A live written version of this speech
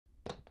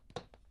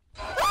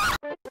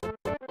Day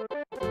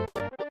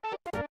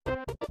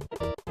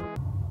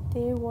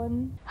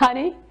one.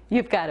 Honey,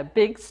 you've got a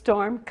big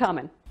storm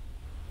coming.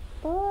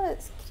 Oh,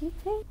 it's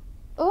creepy.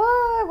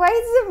 Oh, why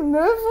does it move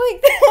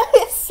like that?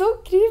 It's so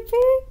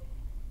creepy.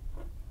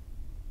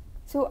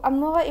 So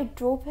I'm not allowed to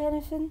drop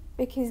anything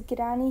because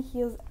Granny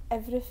hears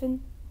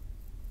everything,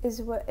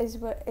 is what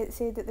it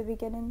said at the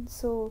beginning.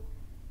 So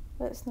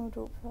let's not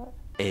drop that.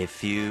 A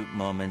few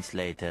moments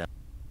later.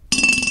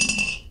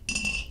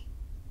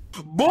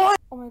 Boy!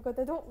 Oh my god,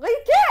 I don't like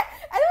it!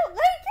 I don't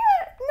like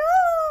it! No!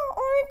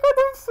 Oh my god,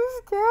 I'm so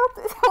scared.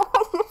 It's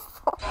all your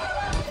fault.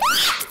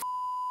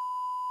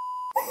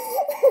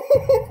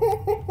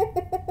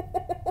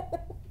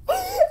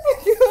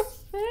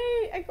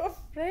 I got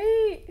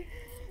fright.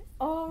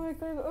 Oh my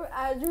god,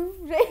 I got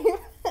fright.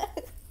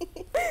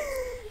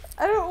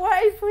 I don't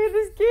want to play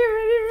this game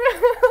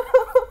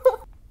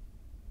anymore.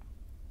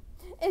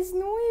 It's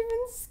not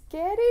even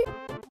scary.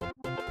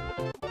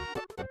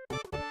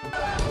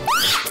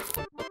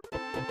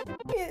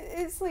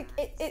 It's like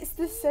it's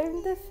the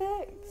sound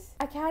effects.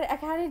 I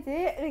can't do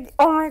it. Like,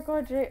 oh my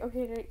god, right,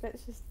 okay, right,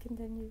 let's just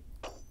continue.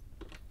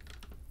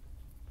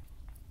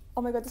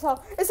 Oh my god, it's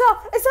all.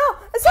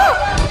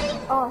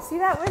 Oh, see,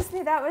 that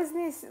was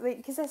me, like,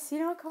 because I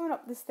seen her coming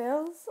up the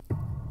stairs.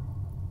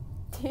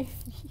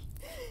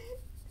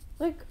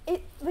 Like,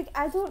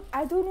 I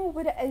don't know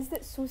what it is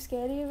that's so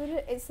scary about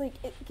it. It's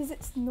like, because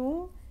it's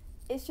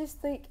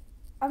just like,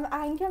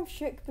 I think I'm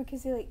shook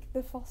because of, like,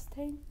 the first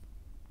time.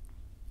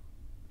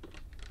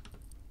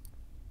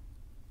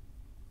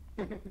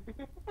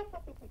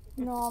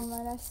 No,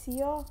 man, I see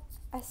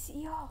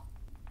her.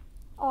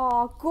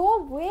 Oh, go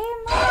away,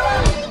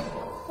 man!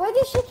 Why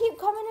does she keep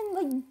coming and,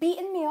 like,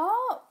 beating me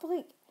up?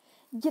 Like,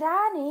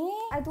 Granny,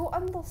 I don't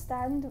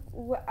understand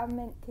what I'm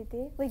meant to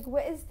do. Like,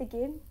 what is the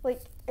game?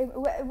 Like,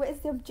 what is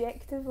the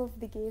objective of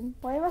the game?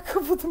 Why am I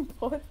covered in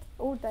blood?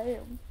 Oh,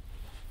 damn.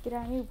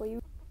 Granny,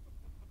 wild.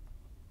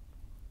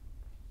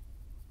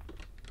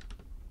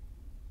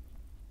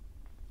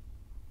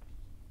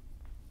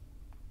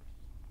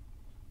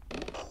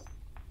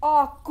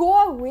 Oh,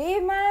 go away,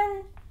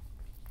 man!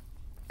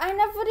 I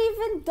never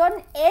even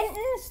done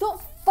anything.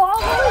 Stop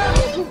following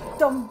me, you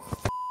dumb.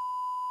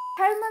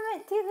 How am I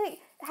meant to, like,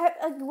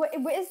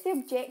 what is the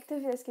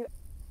objective of this game?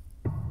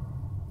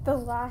 The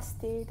last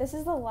day. This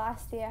is the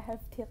last day I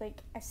have to,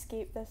 like,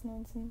 escape this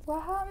nonsense.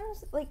 What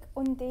happens, like,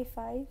 on day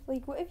 5?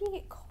 Like, what if you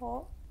get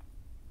caught?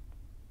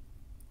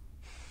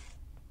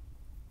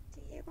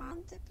 Do you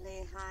want to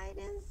play hide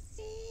and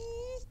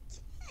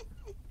seek?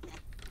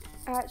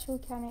 Actually,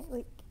 can I,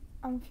 like,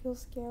 I'm feel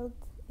scared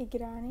of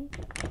Granny.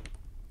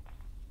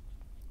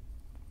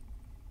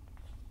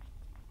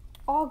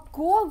 Oh,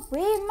 go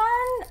away,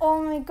 man!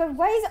 Oh my god,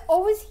 why is it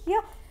always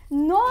here?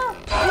 No!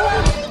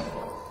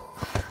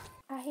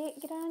 I hate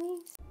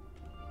grannies.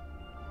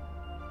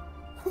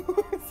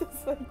 It's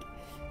just like,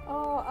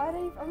 oh,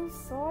 Arif, I'm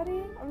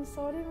sorry. I'm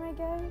sorry, my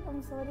guy.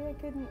 I'm sorry I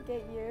couldn't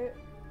get you.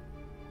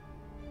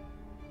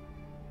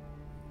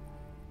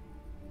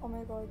 Oh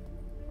my god.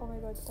 Oh my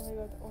god, oh my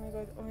god, oh my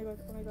god, oh my god,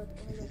 oh my god,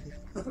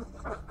 oh my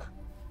god.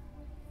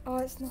 Oh,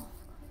 it's not.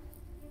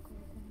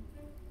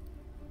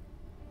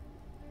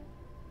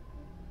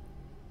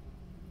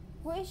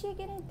 What is she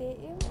gonna date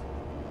you?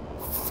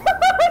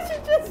 She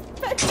just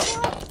picked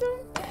him.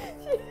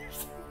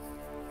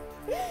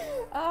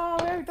 Oh,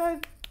 well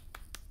done.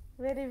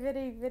 Very,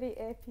 very, very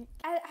epic.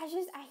 I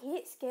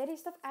hate scary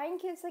stuff. I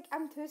think it's like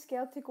I'm too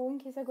scared to go in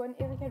case I go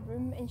into like a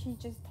room and she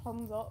just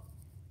turns up.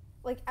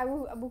 Like I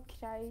will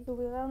cry. So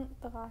we learned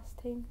the last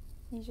time.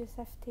 You just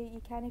have to,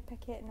 you can't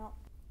pick it up.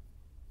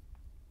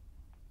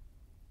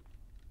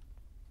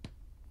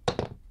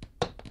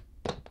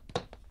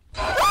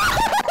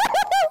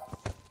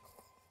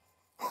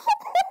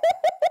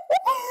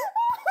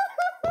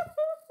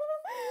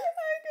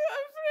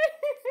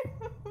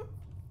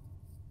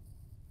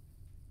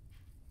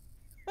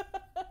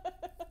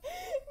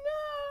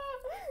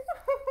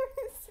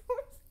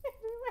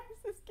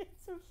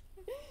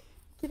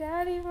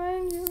 Granny,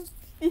 man, you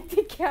need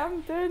to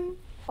calm down.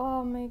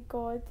 Oh my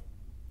god.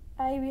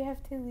 We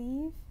have to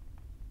leave.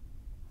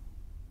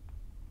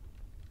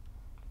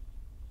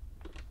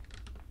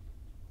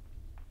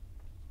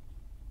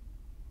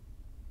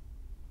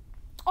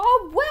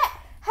 Oh, what?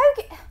 How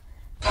get...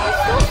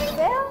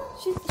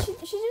 She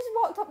just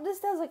walked up the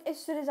stairs like as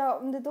soon as I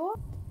opened the door.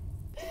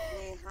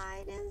 Play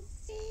hide and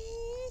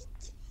seek.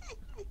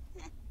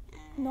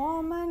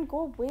 No, man,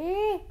 go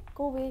away.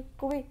 Go away,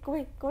 go away, go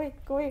away, go away,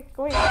 go away,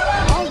 go away.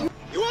 Oh,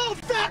 You old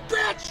fat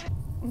bitch!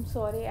 I'm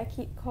sorry, I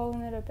keep calling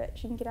her a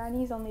bitch, and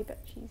grannies only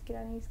bitches.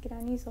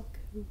 Grannies are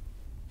cool.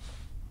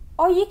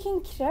 Oh, you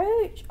can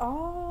crouch.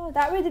 Oh,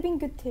 that would have been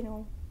good to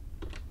know.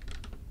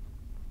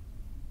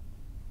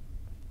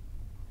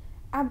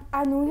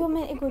 I know you're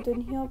meant to go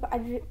down here,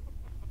 but you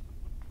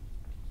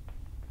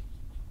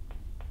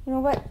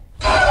know what?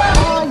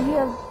 Oh,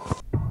 you're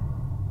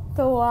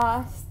the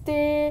last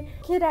day.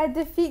 Can I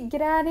defeat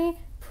Granny?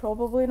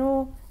 Probably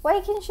no. Why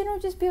can she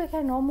not just be like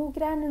a normal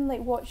gran and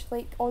like watch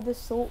like all the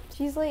soap?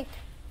 She's like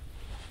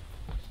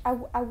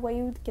a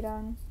wild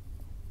gran.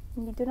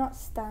 And we do not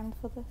stand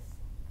for this.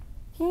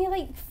 Can you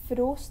like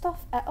throw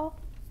stuff at her?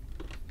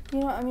 You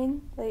know what I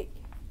mean? Like,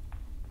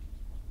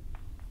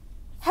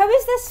 how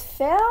is this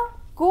fair?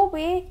 Go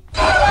away.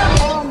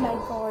 Oh my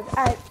god,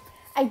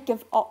 I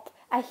give up.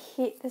 I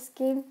hate this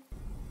game.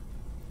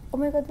 Oh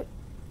my god, what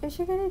is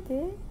she gonna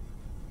do?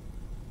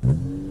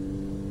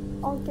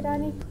 Oh,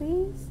 Granny,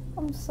 please.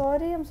 I'm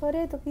sorry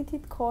I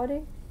deleted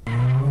Corey.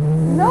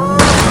 No!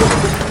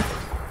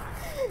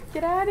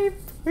 Granny,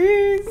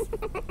 please!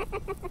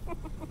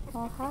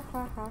 Oh, ha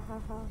ha ha ha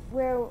ha.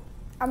 Well,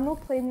 I'm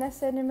not playing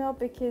this anymore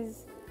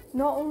because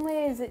not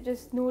only is it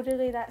just not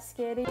really that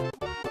scary,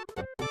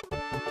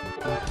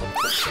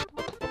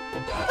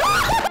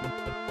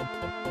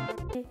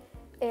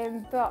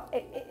 but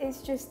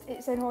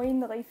it's annoying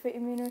the life out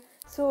of me now.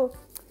 So,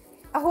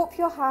 I hope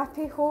you're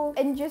happy, Ho.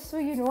 And just so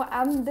you know,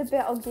 I'm the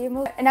better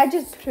gamer, and I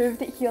just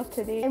proved it here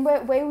today. And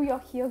while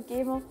you're here,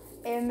 gamer,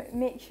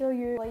 make sure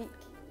you like,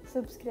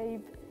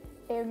 subscribe,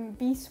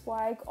 be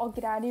swag, or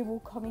Granny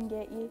will come and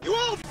get you. You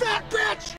old fat bitch!